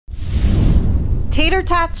tater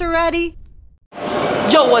tots already?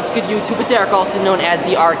 Yo, what's good YouTube? It's Eric, also known as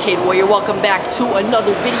the Arcade Warrior. Welcome back to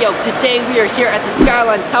another video. Today we are here at the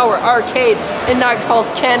Skylon Tower Arcade in Niagara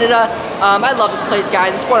Falls, Canada. I love this place,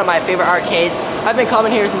 guys. It's one of my favorite arcades. I've been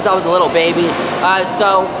coming here since I was a little baby.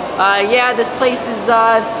 Yeah, this place is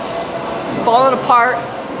it's falling apart.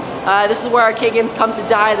 This is where arcade games come to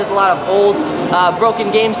die. There's a lot of old,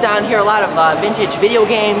 broken games down here, a lot of vintage video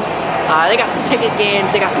games. They got some ticket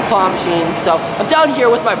games, they got some claw machines. So I'm down here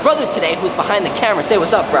with my brother today, who's behind the camera. Say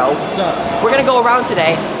what's up, bro. What's up? We're gonna go around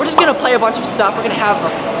today. We're just gonna play a bunch of stuff. We're gonna have a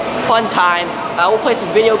fun time. We'll play some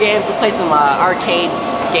video games, we'll play some arcade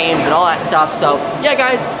games and all that stuff. So yeah,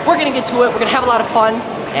 guys, we're gonna get to it. We're gonna have a lot of fun.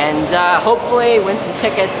 And hopefully win some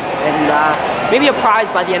tickets and maybe a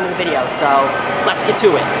prize by the end of the video. So let's get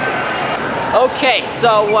to it. Okay,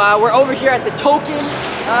 so we're over here at the token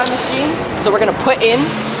machine. So we're gonna put in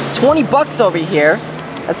 20 bucks over here.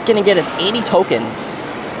 That's gonna get us 80 tokens,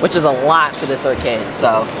 which is a lot for this arcade.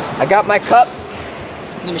 So I got my cup.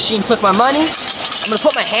 The machine took my money. I'm gonna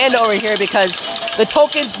put my hand over here because the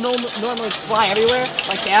tokens normally fly everywhere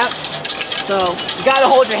like that. So you gotta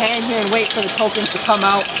hold your hand here and wait for the tokens to come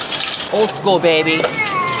out. Old school, baby.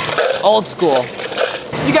 Old school.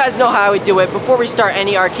 You guys know how we do it. Before we start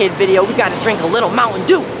any arcade video, we gotta drink a little Mountain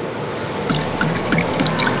Dew.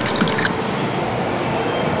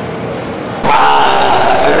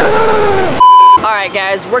 Alright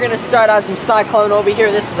guys, we're gonna start on some Skylon over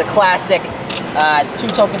here. This is a classic. It's 2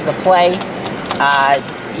 tokens a play.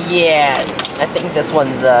 Yeah, I think this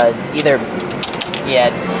one's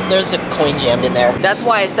there's a coin jammed in there. That's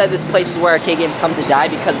why I said this place is where arcade games come to die,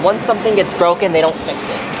 because once something gets broken, they don't fix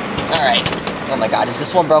it. Alright. Oh my god, is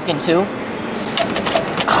this one broken too?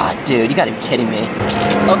 Ah, dude, you gotta be kidding me.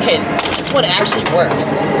 Okay, this one actually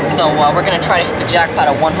works. So we're gonna try to hit the jackpot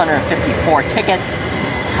of 154 tickets.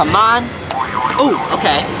 Come on. Ooh,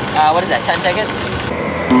 okay. What is that, 10 tickets?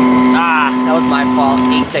 Ah, that was my fault.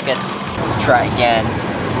 8 tickets. Let's try again.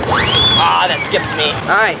 Ah, that skips me.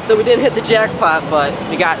 Alright, so we didn't hit the jackpot, but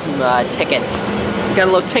we got some tickets. We got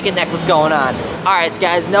a little ticket necklace going on. Alright,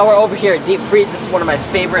 guys, now we're over here at Deep Freeze. This is one of my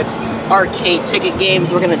favorite arcade ticket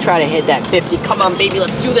games. We're gonna try to hit that 50. Come on, baby,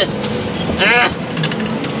 let's do this. Ah.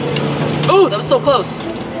 Ooh, that was so close.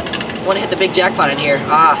 I wanna hit the big jackpot in here.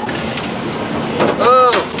 Ah.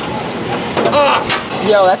 Oh. Ah.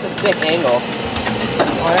 Yo, that's a sick angle.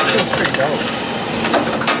 Oh, that thing's pretty dope.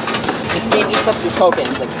 This game eats up your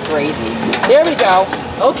tokens like crazy. There we go.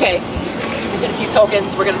 Okay. We get a few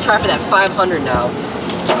tokens. We're gonna try for that 500 now.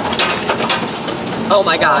 Oh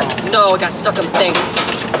my god. No, I got stuck on the thing.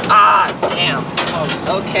 Ah, damn.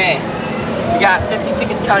 Okay. We got 50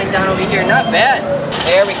 tickets counting down over here. Not bad.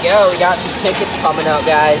 There we go. We got some tickets coming out,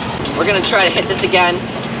 guys. We're gonna try to hit this again.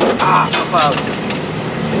 Ah, so close.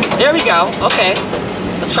 There we go. Okay.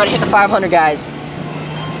 Let's try to hit the 500, guys.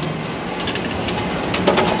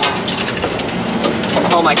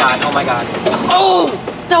 Oh my god, oh my god. Oh!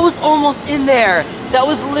 That was almost in there! That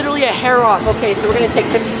was literally a hair off. Okay, so we're gonna take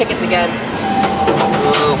 50 tickets again.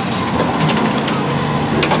 Ooh.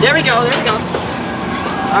 There we go, there we go.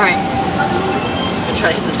 Alright. I'm gonna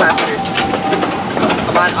try to hit this 500.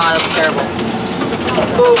 Come on, that was terrible.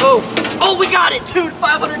 Ooh, ooh. Oh, we got it, dude!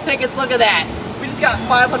 500 tickets, look at that! We just got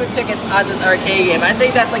 500 tickets on this arcade game. I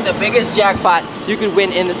think that's like the biggest jackpot you could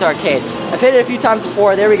win in this arcade. I've hit it a few times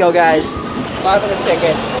before. There we go, guys. 500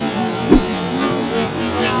 tickets.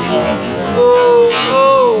 Oh,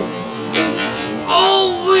 oh.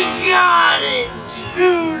 Oh, we got it,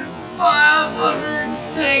 dude. 500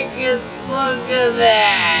 tickets, look at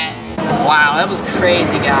that. Wow, that was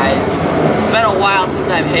crazy, guys. It's been a while since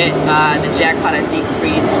I've hit the jackpot at Deep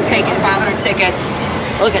Freeze. We'll take it, 500 tickets.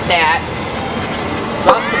 Look at that.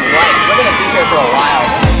 Drop some likes. We're gonna be here for a while.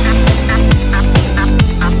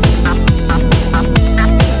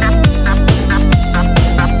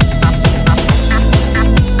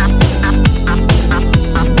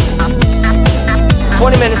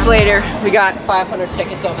 20 minutes later, we got 500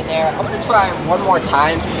 tickets over there. I'm gonna try one more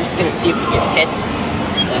time. I'm just gonna see if we get hits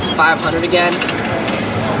at 500 again.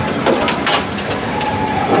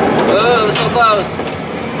 Oh, it was so close.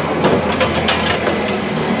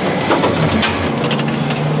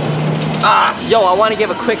 Ah, yo, I want to give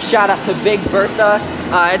a quick shout out to Big Bertha.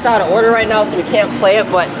 It's out of order right now, so we can't play it,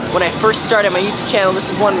 but when I first started my YouTube channel, this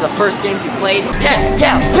is one of the first games we played.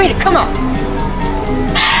 Yeah, beat it, come on.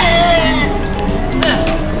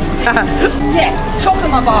 Yeah, choke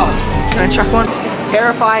on my balls. Can I chuck one? It's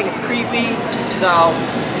terrifying, it's creepy, so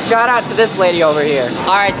shout out to this lady over here.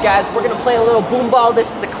 Alright guys, we're gonna play a little boom ball.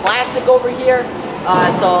 This is a classic over here.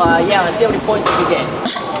 Yeah, let's see how many points we can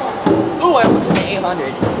get. Ooh, Ooh, I almost hit the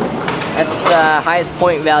 800. That's the highest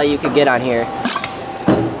point value you could get on here.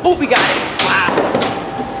 Ooh, we got it. Wow.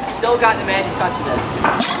 Still got the magic touch of this.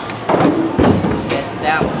 Missed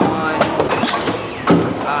that one.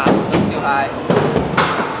 Ah, a little too high.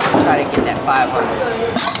 Try to get that 500.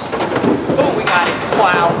 Oh, we got it.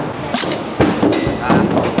 Wow. Ah, a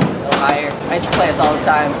little higher. I used to play this all the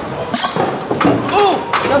time. Ooh,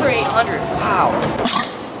 another 800. Wow.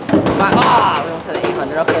 Ah, we almost had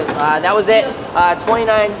 800. Okay, that was it.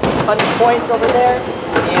 2,900 points over there.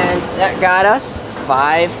 And that got us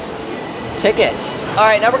 5 tickets. All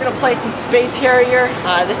right, now we're gonna play some Space Harrier.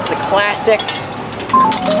 This is a classic.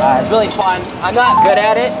 It's really fun. I'm not good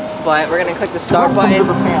at it, but we're gonna click the start button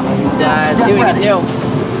and see what we can do.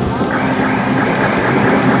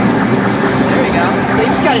 There we go. So you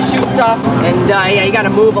just gotta shoot stuff, and yeah, you gotta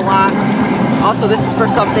move a lot. Also, this is for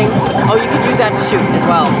something. Oh, you can use that to shoot as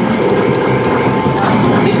well.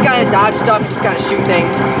 So you just gotta dodge stuff, you just gotta shoot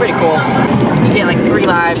things. It's pretty cool. You get like 3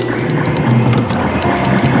 lives.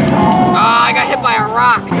 Ah, I got hit by a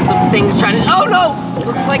rock. There's some things trying to, oh no! It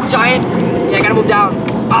looks like giant. Yeah, I gotta move down.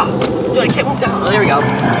 Ah, dude, I can't move down. Oh, there we go.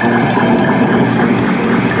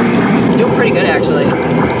 Doing pretty good, actually.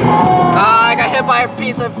 Ah, I got hit by a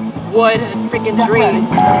piece of wood, a freaking tree.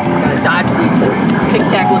 Gotta dodge these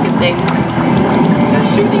tic-tac looking things. Gotta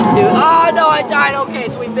shoot these dudes. Oh no, I died. Okay,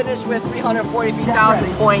 so we finished with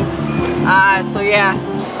 343,000 points. So yeah.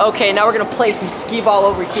 Okay, now we're gonna play some skee ball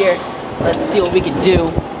over here. Let's see what we can do.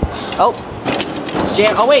 Oh, it's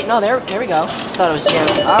jammed. Oh wait, no, there we go. Thought it was jammed.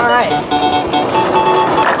 All right.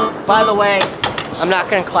 By the way, I'm not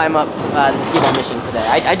gonna climb up the skee ball mission today.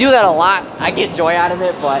 I do that a lot. I get joy out of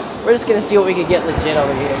it, but we're just gonna see what we can get legit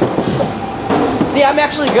over here. See, I'm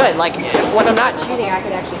actually good. Like, when I'm not cheating, I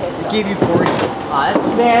can actually hit stuff. Gave you 40.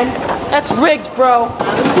 That's rigged, bro.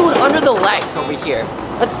 Let's do it under the legs over here.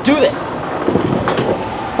 Let's do this.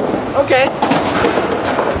 Okay.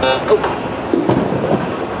 Oh.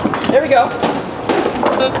 There we go.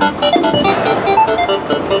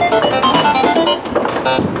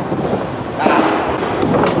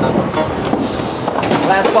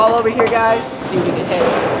 Last ball over here, guys. Let's see if we can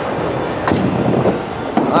hit.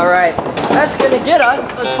 All right. That's gonna get us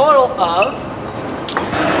a total of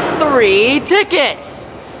 3 tickets.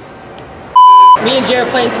 Me and Jay are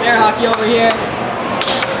playing some air hockey over here.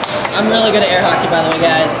 I'm really good at air hockey, by the way,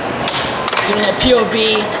 guys. Doing a little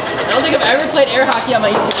POV. I don't think I've ever played air hockey on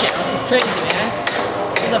my YouTube channel. This is crazy, man.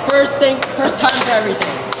 It's the first time for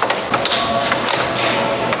everything.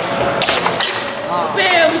 Oh.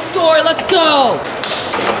 Bam, we scored, let's go!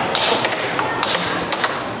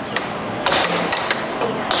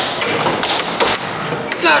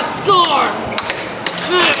 Gotta score!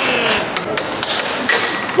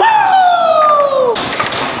 Woo!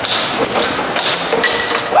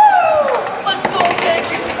 Woo! Let's go,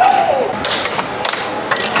 baby! Woo!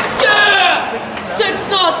 Yeah!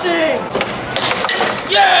 6-0!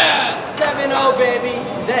 Yeah! 7-0, baby!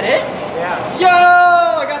 Is that it? Yeah. Yo!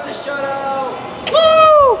 I got the shutout!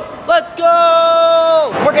 Woo! Let's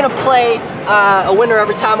go! We're gonna play a winner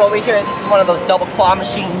every time over here. This is one of those double claw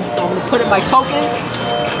machines, so I'm gonna put in my tokens.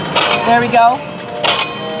 There we go.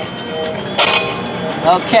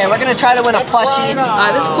 Okay, we're gonna try to win a plushie.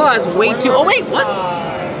 This claw is way too. Oh wait, what?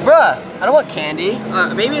 Bruh, I don't want candy.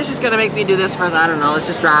 Maybe it's just gonna make me do this first. I don't know. Let's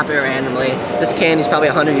just drop it randomly. This candy's probably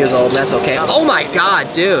 100 years old. That's okay. Oh my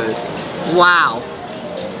god, dude! Wow,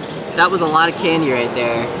 that was a lot of candy right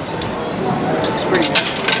there. Looks pretty good.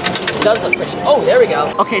 It does look pretty. Oh, there we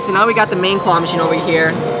go. Okay, so now we got the main claw machine over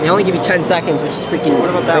here. They only give you 10 seconds, which is freaking What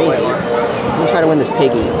about that crazy. way? I'm gonna try to win this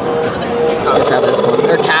piggy. Let's go try this one.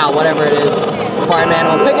 Or cow, whatever it is. Farm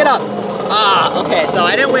animal. Pick it up! Ah, okay, so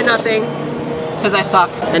I didn't win nothing because I suck.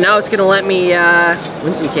 And now it's gonna let me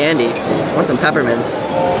win some candy. I want some peppermints.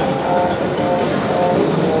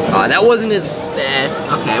 Oh, that wasn't as bad.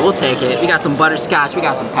 Okay, we'll take it. We got some butterscotch, we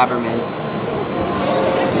got some peppermints.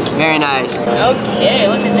 Very nice. Okay,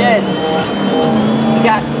 look at this. We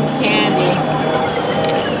got some candy.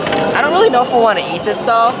 I don't really know if I want to eat this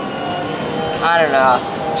though. I don't know.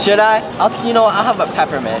 Should I? You know what? I'll have a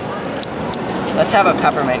peppermint. Let's have a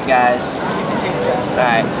peppermint, guys. It tastes good.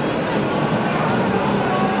 Alright.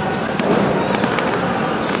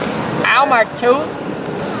 Ow, my tooth.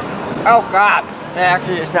 Oh god.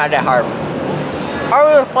 Actually, it's not that hard. How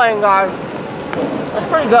are we playing, guys? That's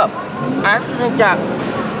pretty good. I actually think that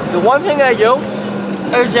the one thing I do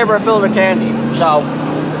is they refill the candy. So,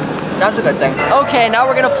 that's a good thing. Okay, now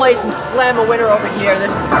we're gonna play some Slam a Winner over here.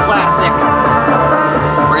 This is a classic.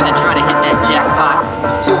 We're gonna try to hit that jackpot.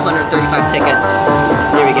 235 tickets.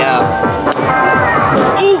 Here we go.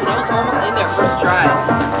 Ooh, that was almost in there first try.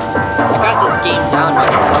 I got this game down right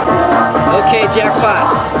now. Okay,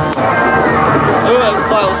 jackpots. Ooh, that was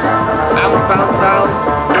close. Bounce, bounce,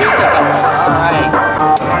 bounce. 3 tickets. Alright.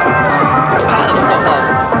 Ah, that was so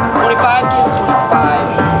close. 25, give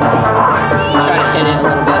 25. Try to hit it a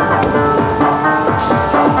little bit.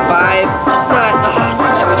 5, just not.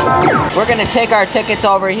 Tickets. We're gonna take our tickets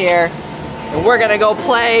over here and we're gonna go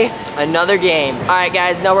play another game. Alright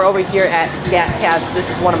guys, now we're over here at Scat Cats. This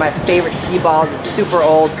is one of my favorite ski balls. It's super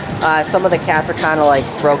old. Some of the cats are kind of like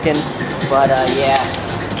broken, but yeah.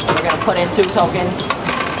 We're gonna put in 2 tokens.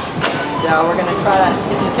 Now we're gonna try to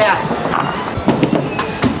hit some cats.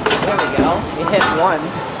 There we go. We hit 1.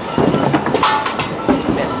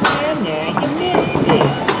 Missed.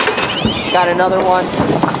 Got another one.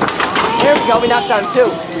 There we go. We knocked down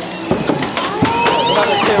 2.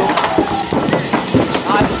 Another 2.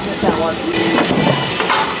 Oh, I just missed that one.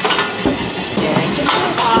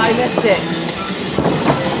 Oh, I missed it.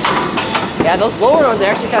 Yeah, those lower ones are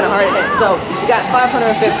actually kind of hard to hit. So we got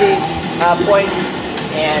 550 points,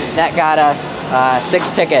 and that got us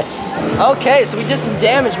 6 tickets. Okay, so we did some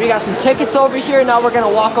damage. We got some tickets over here. Now we're gonna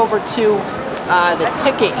walk over to the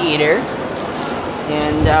ticket eater,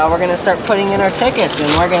 and we're gonna start putting in our tickets,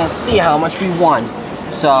 and we're gonna see how much we won.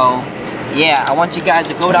 So yeah, I want you guys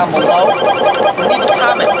to go down below and leave a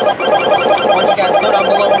comment. I want you guys to go down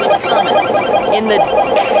below and leave a comment. In the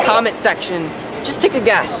comment section, just take a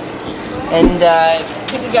guess. And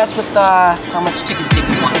take a guess with how much tickets did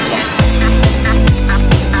you want to get.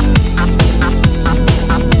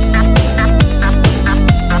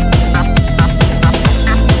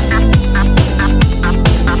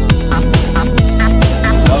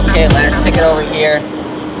 Okay, last ticket over here.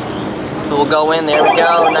 So we'll go in, there we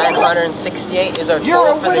go. 968 is our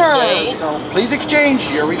total for the day. Please exchange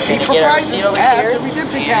your receipt for Get our prizes receipt over at here. the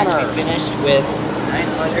redemption And counter. we finished with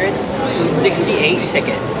 968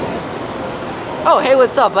 tickets. Oh, hey,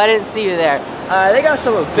 what's up? I didn't see you there. They got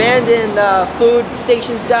some abandoned food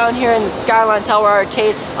stations down here in the Skylon Tower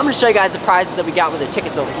Arcade. I'm gonna show you guys the prizes that we got with the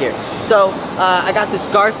tickets over here. So, I got this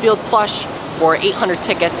Garfield plush for 800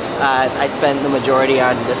 tickets. I'd spend the majority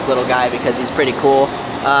on this little guy because he's pretty cool.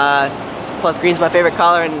 Plus green's my favorite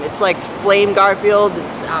color, and it's like flame Garfield.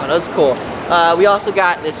 I don't know, it's cool. We also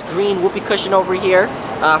got this green whoopee cushion over here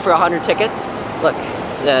for 100 tickets. Look,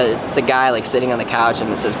 it's a guy like sitting on the couch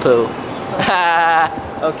and it says poo.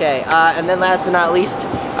 Okay, and then last but not least,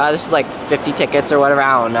 this is like 50 tickets or whatever,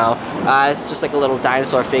 I don't know. It's just like a little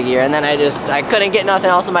dinosaur figure, and then I couldn't get nothing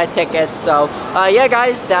else on my tickets, so yeah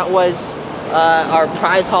guys, that was our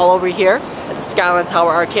prize haul over here at the Skylon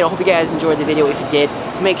Tower Arcade. I hope you guys enjoyed the video. If you did,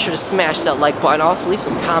 make sure to smash that like button. Also, leave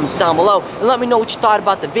some comments down below and let me know what you thought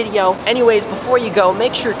about the video. Anyways, before you go,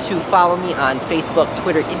 make sure to follow me on Facebook,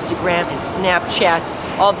 Twitter, Instagram, and Snapchat.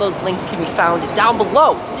 All of those links can be found down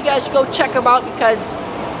below, so you guys should go check them out because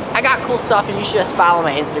I got cool stuff, and you should just follow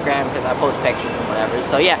my Instagram because I post pictures and whatever.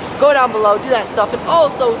 So yeah, go down below, do that stuff, and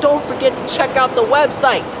also don't forget to check out the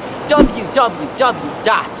website,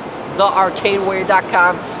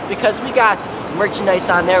 www.thearcadewarrior.com, because we got merchandise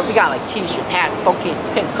on there. We got like t-shirts, hats, phone cases,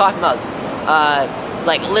 pins, coffee mugs,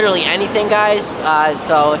 like literally anything, guys.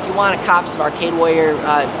 So if you want to cop some Arcade Warrior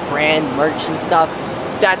brand merch and stuff,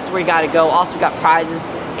 that's where you got to go. Also, we got prizes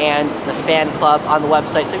and the fan club on the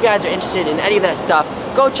website. So if you guys are interested in any of that stuff,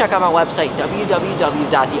 go check out my website,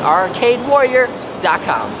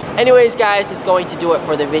 www.thearcadewarrior.com. Anyways, guys, that's going to do it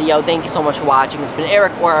for the video. Thank you so much for watching. It's been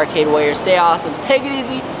Eric, or Arcade Warrior. Stay awesome, take it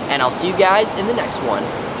easy, and I'll see you guys in the next one.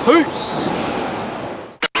 Peace!